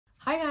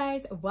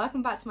guys,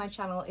 welcome back to my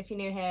channel. If you're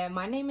new here,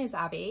 my name is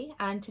Abby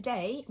and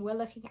today we're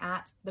looking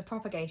at the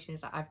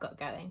propagations that I've got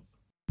going.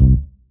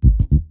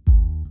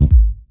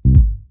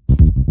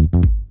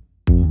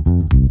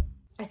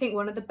 I think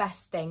one of the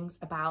best things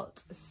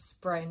about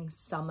spring,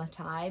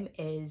 summertime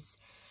is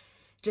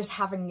just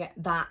having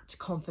that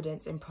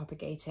confidence in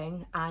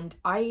propagating, and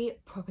I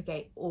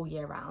propagate all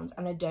year round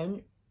and I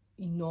don't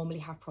normally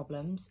have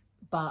problems,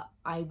 but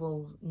I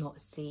will not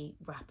see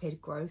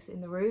rapid growth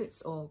in the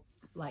roots or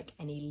like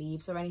any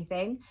leaves or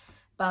anything.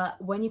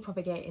 But when you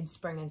propagate in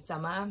spring and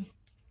summer,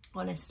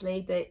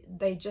 honestly,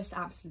 they just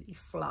absolutely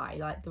fly.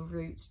 Like the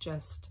roots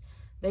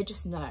they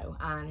just know.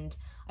 And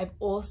I've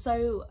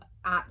also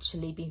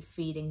actually been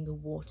feeding the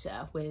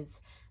water with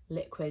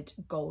liquid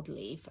gold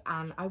leaf,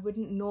 and I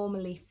wouldn't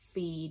normally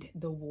feed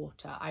the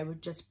water. I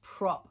would just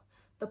prop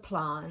the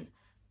plant,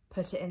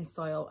 put it in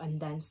soil and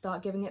then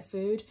start giving it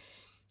food.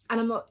 And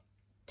I'm not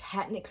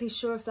technically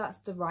sure if that's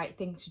the right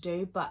thing to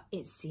do, but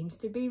it seems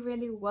to be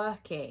really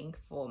working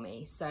for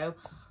me, so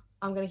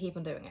I'm gonna keep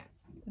on doing it.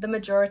 The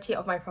majority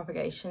of my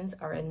propagations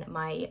are in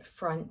my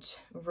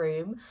front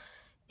room.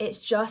 It's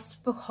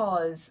just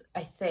because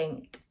I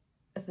think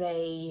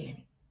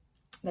they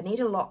need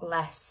a lot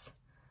less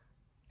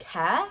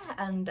care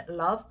and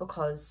love,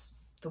 because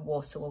the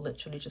water will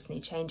literally just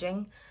need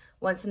changing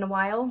once in a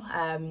while.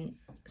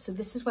 So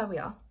this is where we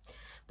are,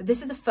 but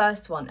this is the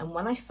first one. And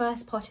when I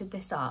first potted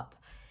this up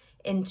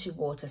into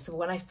water, so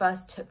when I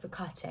first took the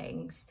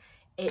cuttings,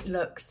 it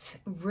looked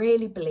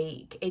really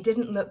bleak. It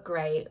didn't look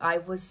great. I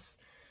was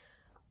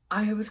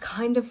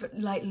kind of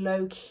like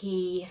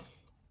low-key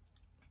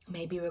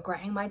maybe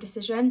regretting my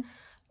decision,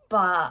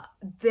 but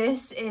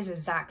this is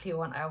exactly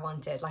what I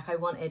wanted. Like I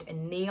wanted a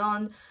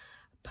neon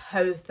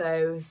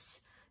pothos,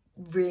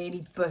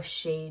 really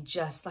bushy,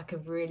 just like a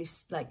really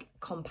like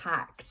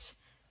compact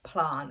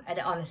plant. And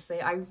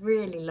honestly, I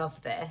really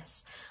love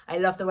this. I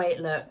love the way it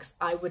looks.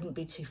 I wouldn't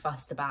be too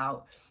fussed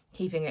about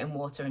keeping it in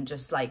water, and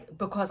just like,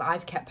 because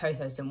I've kept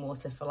pothos in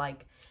water for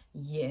like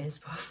years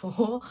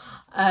before,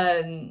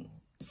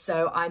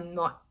 so I'm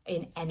not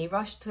in any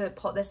rush to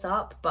pot this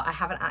up, but I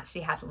haven't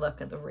actually had a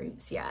look at the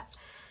roots yet.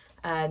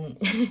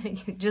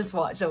 Just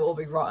watch, they'll all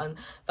be rotten.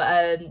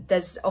 But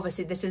there's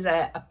obviously, this is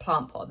a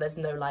plant pot, there's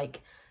no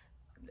like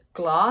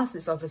glass,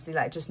 it's obviously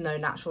like just no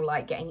natural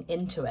light getting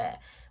into it,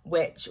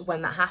 which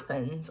when that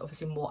happens,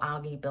 obviously more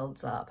algae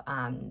builds up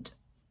and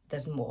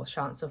there's more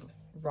chance of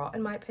rot,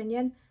 in my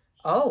opinion.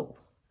 Oh,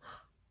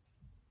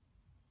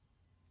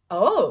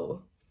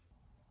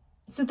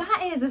 so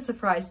that is a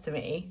surprise to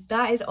me.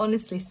 That is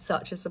honestly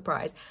such a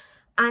surprise.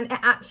 And it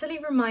actually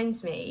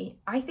reminds me,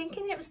 I think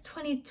it was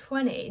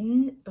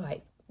 2020.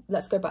 Right,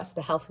 let's go back to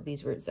the health of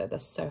these roots though. They're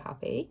so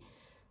happy.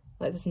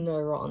 Like there's no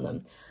rot on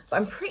them. But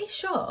I'm pretty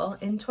sure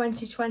in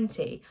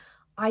 2020,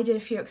 I did a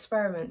few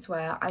experiments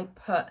where I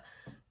put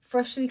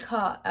freshly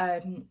cut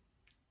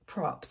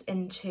props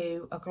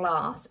into a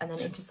glass and then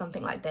into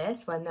something like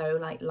this where no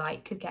like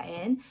light could get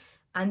in.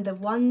 And the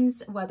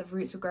ones where the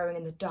roots were growing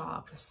in the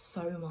dark were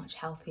so much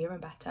healthier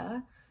and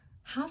better.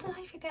 How did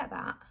I forget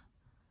that?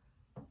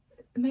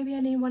 Maybe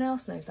anyone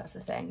else knows that's a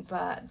thing,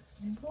 but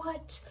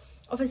what?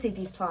 Obviously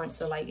these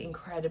plants are like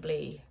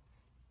incredibly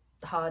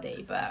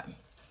hardy, but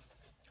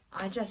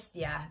I just,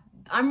 yeah,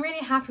 I'm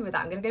really happy with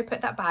that. I'm gonna go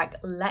put that back,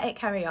 let it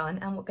carry on,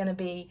 and we're gonna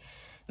be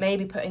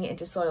maybe putting it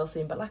into soil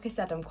soon. But like I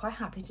said, I'm quite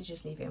happy to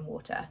just leave it in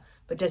water,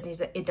 but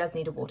it does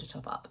need a water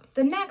top up.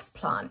 The next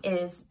plant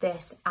is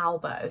this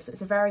Albo. So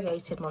it's a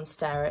variegated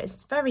Monstera.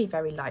 It's very,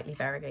 very lightly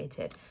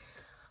variegated.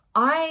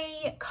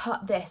 I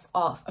cut this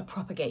off a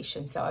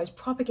propagation. So I was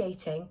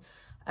propagating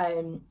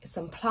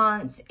some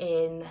plants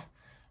in,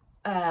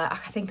 I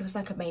think it was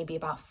like maybe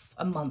about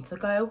a month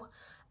ago.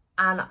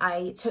 And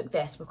I took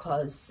this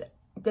because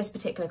this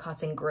particular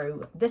cutting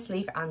grew this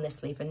leaf,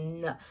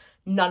 and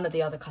none of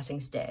the other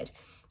cuttings did.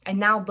 And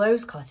now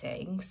those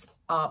cuttings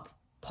are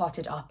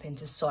potted up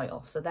into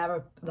soil. So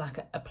they're like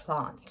a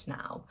plant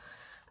now.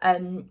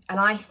 And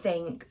I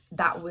think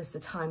that was the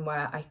time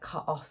where I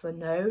cut off the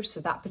node.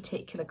 So that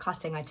particular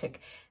cutting I took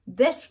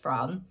this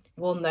from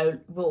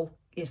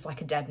is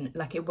like a dead,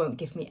 like it won't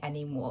give me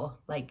any more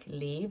like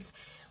leaves,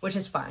 which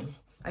is fine.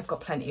 I've got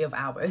plenty of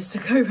Albos to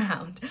go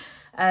around.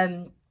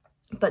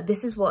 But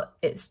this is what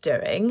it's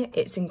doing.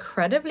 It's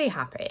incredibly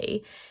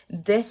happy.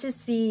 This is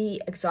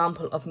the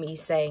example of me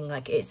saying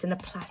like it's in a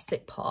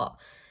plastic pot,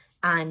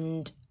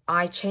 and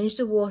I changed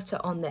the water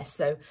on this.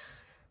 So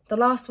the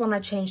last one I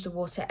changed the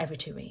water every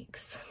 2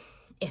 weeks,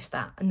 if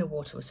that, and the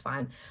water was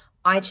fine.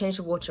 I changed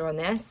the water on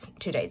this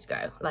 2 days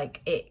ago. Like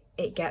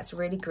it gets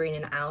really green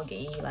and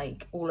algae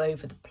like all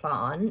over the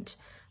plant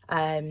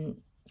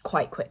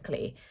quite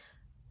quickly.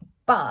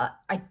 But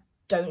I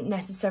don't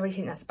necessarily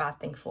think that's a bad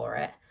thing for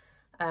it.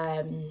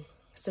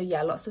 So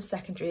yeah, lots of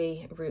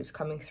secondary roots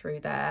coming through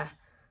there,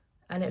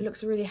 and it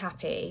looks really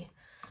happy.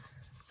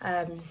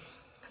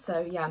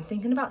 So yeah, I'm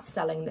thinking about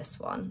selling this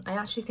one. I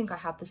actually think I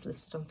have this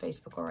listed on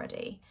Facebook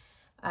already.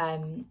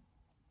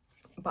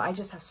 But I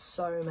just have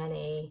so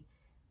many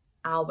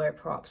elbow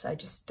props I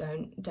just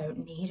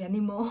don't need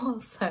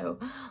anymore. So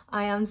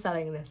I am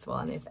selling this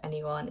one if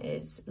anyone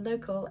is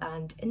local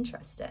and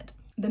interested.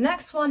 The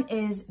next one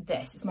is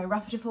this. It's my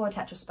Rhaphidophora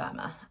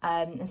tetrasperma.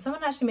 And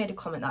someone actually made a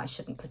comment that I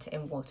shouldn't put it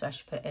in water, I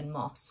should put it in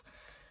moss.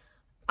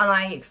 And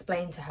I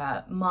explained to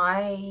her,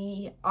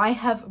 I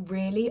have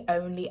really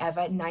only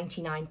ever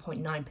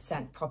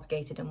 99.9%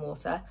 propagated in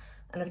water,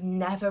 and I've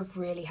never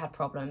really had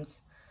problems.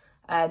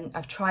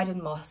 I've tried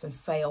in moss and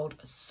failed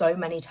so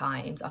many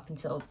times up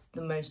until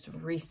the most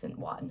recent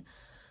one.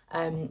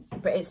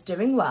 But it's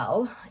doing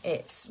well.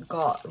 It's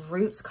got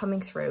roots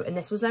coming through, and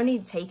this was only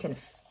taken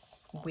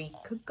a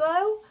week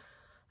ago.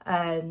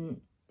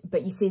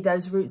 But you see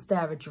those roots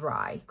there are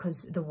dry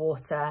because the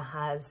water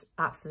has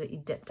absolutely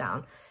dipped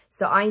down.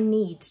 So I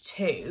need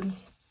to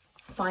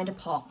find a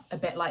pot a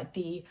bit like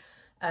the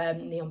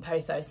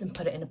Neon-Pothos and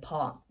put it in a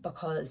pot,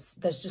 because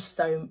there's just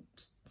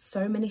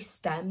so many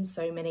stems,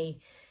 so many,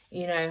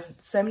 you know,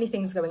 so many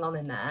things going on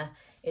in there.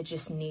 It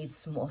just needs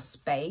some more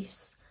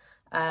space.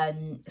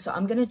 So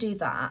I'm gonna do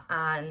that,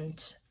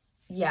 and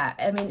yeah,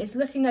 I mean, it's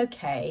looking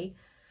okay.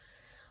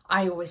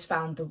 I always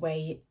found the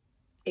way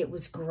it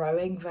was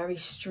growing very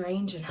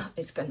strange, and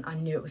I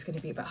knew it was going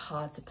to be a bit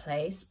hard to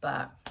place,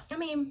 but I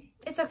mean,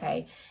 it's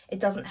okay. It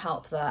doesn't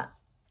help that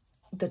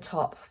the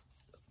top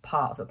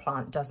part of the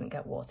plant doesn't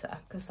get water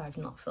because I've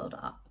not filled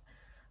it up.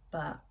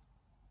 But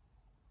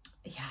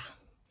yeah,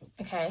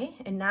 okay,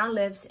 it now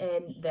lives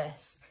in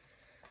this.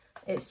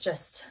 It's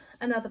just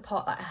another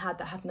pot that I had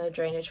that had no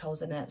drainage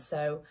holes in it,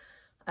 so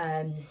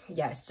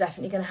yeah, it's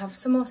definitely going to have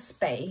some more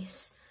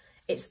space.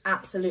 It's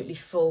absolutely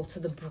full to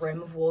the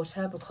brim of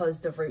water because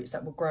the roots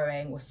that were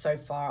growing were so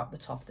far up the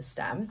top of the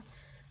stem.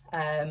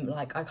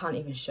 Like, I can't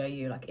even show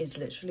you, like, it's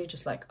literally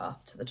just like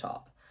up to the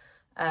top.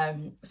 So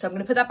I'm going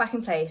to put that back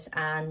in place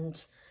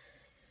and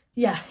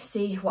yeah,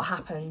 see what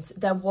happens.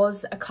 There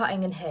was a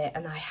cutting in here,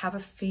 and I have a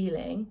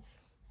feeling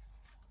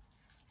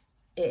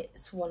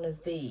it's one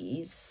of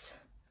these.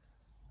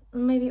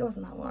 Maybe it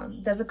wasn't that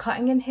one. There's a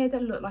cutting in here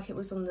that looked like it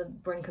was on the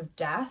brink of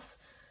death,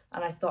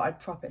 and I thought I'd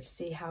prop it to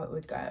see how it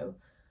would go.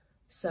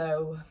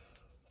 So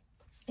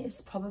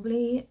it's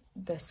probably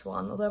this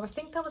one, although I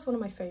think that was one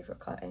of my favourite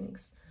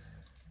cuttings,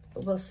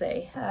 but we'll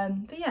see.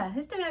 But yeah,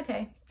 it's doing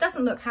okay.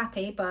 Doesn't look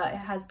happy, but it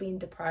has been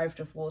deprived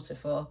of water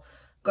for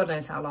God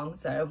knows how long,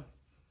 so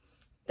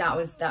that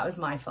was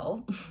my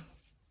fault.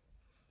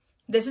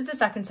 This is the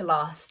second to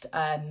last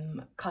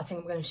cutting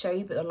I'm going to show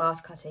you, but the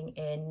last cutting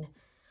in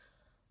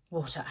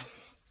water.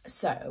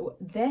 So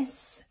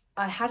this,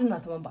 I had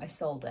another one but I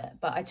sold it,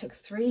 but I took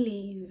 3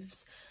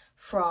 leaves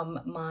from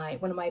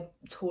one of my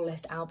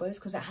tallest elbows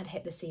because it had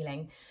hit the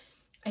ceiling.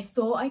 I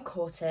thought I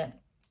caught it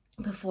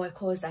before I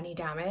caused any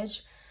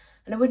damage,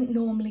 and I wouldn't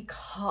normally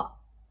cut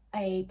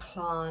a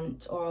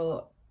plant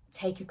or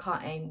take a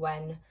cutting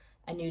when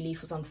a new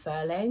leaf was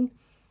unfurling,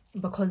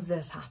 because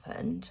this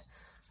happened.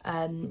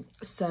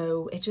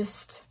 So it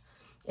just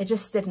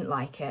didn't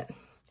like it.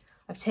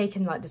 I've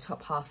taken like the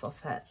top half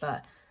off it,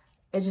 but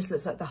it just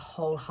looks like the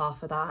whole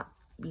half of that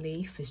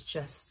leaf is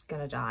just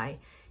gonna die,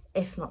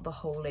 if not the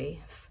whole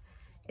leaf.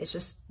 It's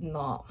just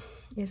not,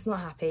 it's not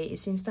happy. It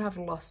seems to have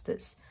lost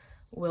its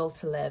will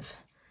to live.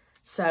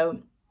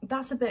 So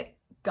that's a bit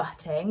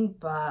gutting,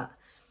 but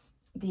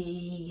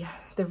the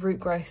root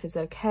growth is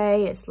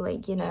okay. It's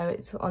like, you know,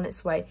 it's on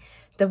its way.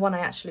 The one I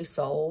actually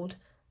sold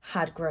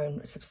had grown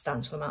a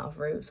substantial amount of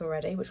roots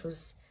already, which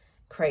was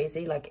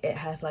crazy. Like, it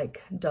had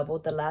like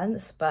doubled the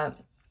length, but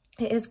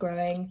it is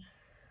growing.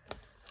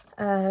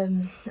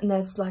 And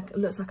there's like, it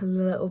looks like a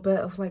little bit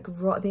of like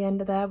rot at the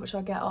end of there, which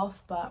I'll get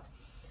off, but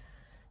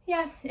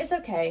yeah, it's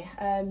okay.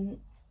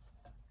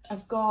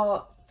 I've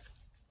got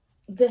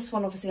this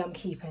one, obviously I'm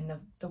keeping,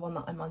 the one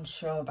that I'm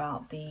unsure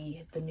about,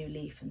 the new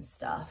leaf and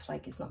stuff,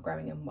 like it's not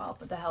growing in well,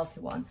 but the healthy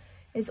one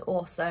is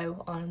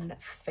also on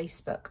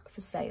Facebook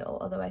for sale,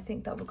 although I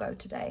think that will go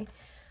today.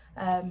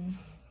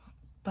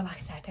 But like I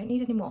said, I don't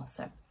need any more,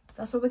 so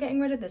that's why we're getting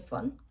rid of this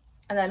one.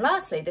 And then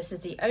lastly, this is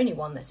the only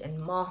one that's in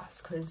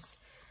moss because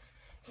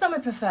it's not my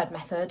preferred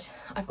method.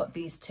 I've got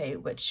these two,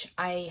 which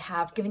I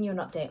have given you an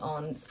update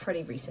on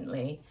pretty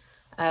recently.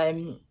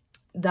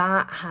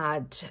 That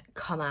had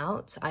come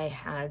out. I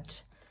had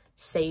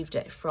saved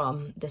it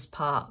from this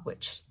part,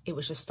 which it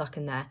was just stuck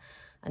in there,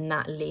 and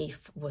that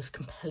leaf was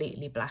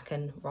completely black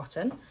and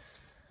rotten.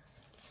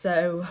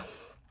 So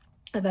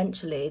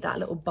eventually that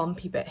little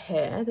bumpy bit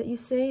here that you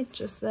see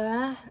just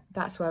there,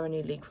 that's where a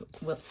new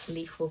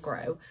leaf will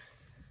grow.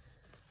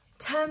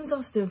 In terms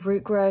of the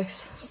root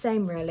growth,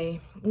 same really,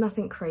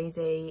 nothing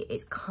crazy.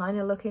 It's kind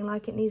of looking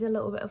like it needs a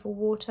little bit of a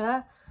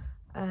water,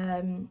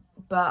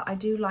 but I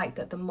do like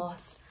that the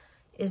moss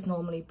is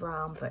normally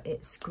brown, but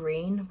it's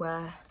green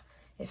where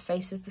it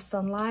faces the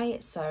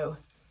sunlight. So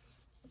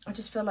I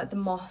just feel like the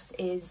moss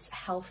is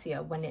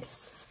healthier when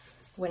it's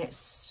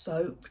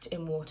soaked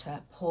in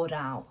water, poured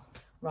out,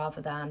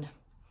 rather than,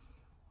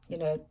 you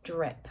know,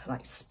 drip,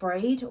 like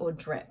sprayed or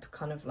drip,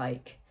 kind of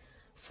like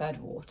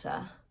fed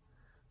water.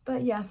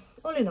 But yeah,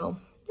 all in all,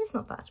 it's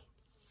not bad.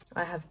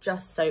 I have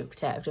just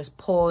soaked it. I've just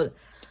poured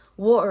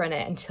water in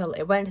it until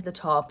it went to the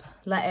top,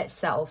 let it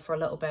settle for a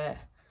little bit,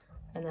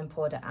 and then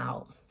poured it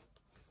out.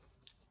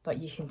 But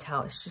you can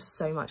tell it's just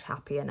so much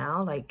happier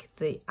now, like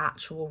the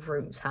actual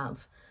roots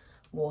have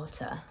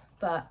water.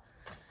 But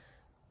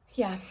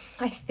yeah,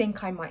 I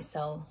think I might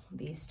sell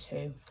these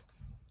two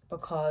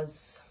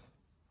because,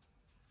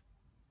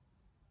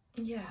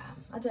 yeah,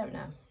 I don't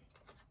know.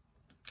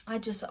 I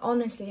just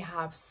honestly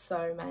have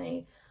so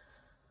many.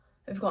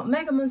 I've got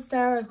Mega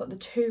Monstera, I've got the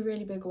 2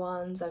 really big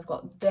ones, I've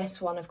got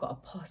this one, I've got a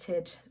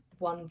potted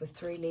one with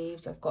 3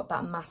 leaves, I've got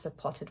that massive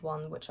potted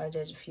one which I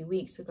did a few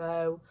weeks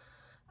ago.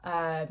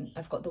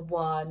 I've got the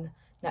one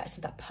next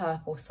to that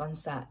purple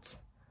sunset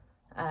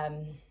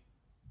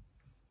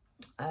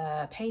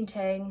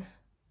painting,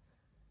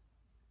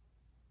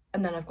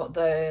 and then I've got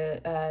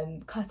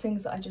the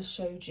cuttings that I just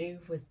showed you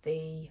with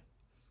the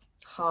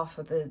half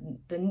of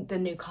the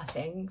new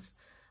cuttings.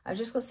 I've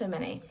just got so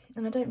many,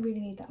 and I don't really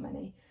need that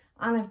many.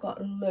 And I've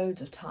got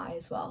loads of Thai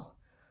as well,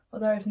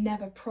 although I've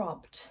never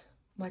propped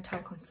my Thai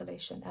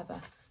constellation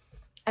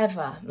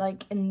ever.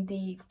 Like in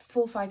the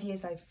 4 or 5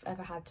 years I've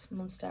ever had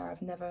Monstera,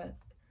 I've never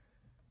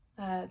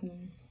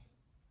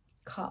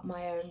cut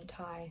my own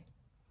Thai.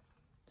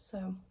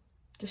 So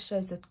just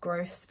shows the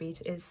growth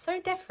speed is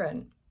so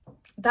different.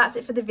 That's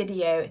it for the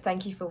video.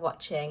 Thank you for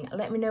watching.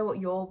 Let me know what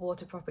you're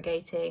water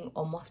propagating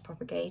or moss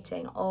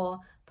propagating or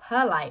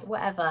perlite,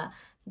 whatever,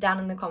 down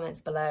in the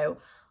comments below.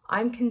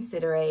 I'm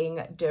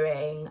considering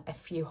doing a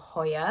few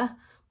Hoya,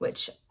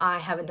 which I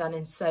haven't done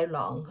in so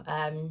long.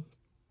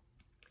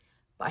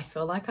 But I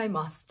feel like I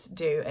must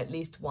do at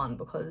least one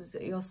because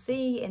you'll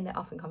see in the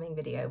up and coming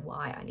video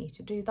why I need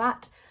to do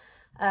that.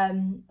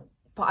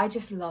 But I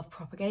just love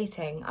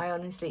propagating. I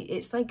honestly,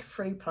 it's like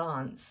free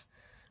plants.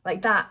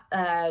 Like that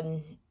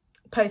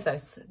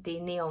pothos, the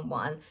neon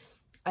one,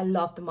 I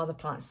love the mother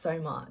plant so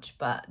much,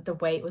 but the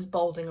way it was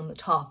balding on the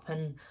top,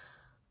 and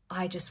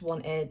I just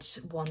wanted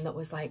one that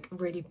was like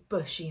really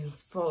bushy and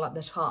full at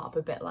the top,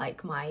 a bit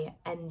like my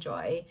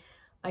Enjoy.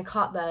 I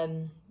cut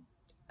them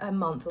a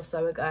month or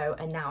so ago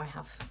and now I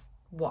have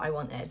what I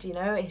wanted, you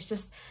know? It's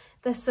just,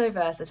 they're so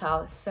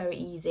versatile, it's so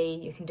easy.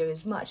 You can do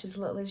as much as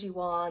little as you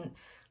want.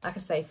 Like I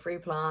say, free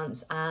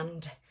plants,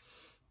 and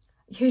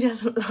who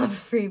doesn't love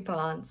free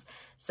plants?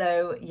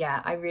 So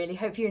yeah, I really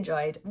hope you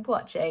enjoyed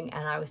watching,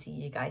 and I will see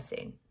you guys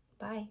soon.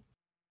 Bye.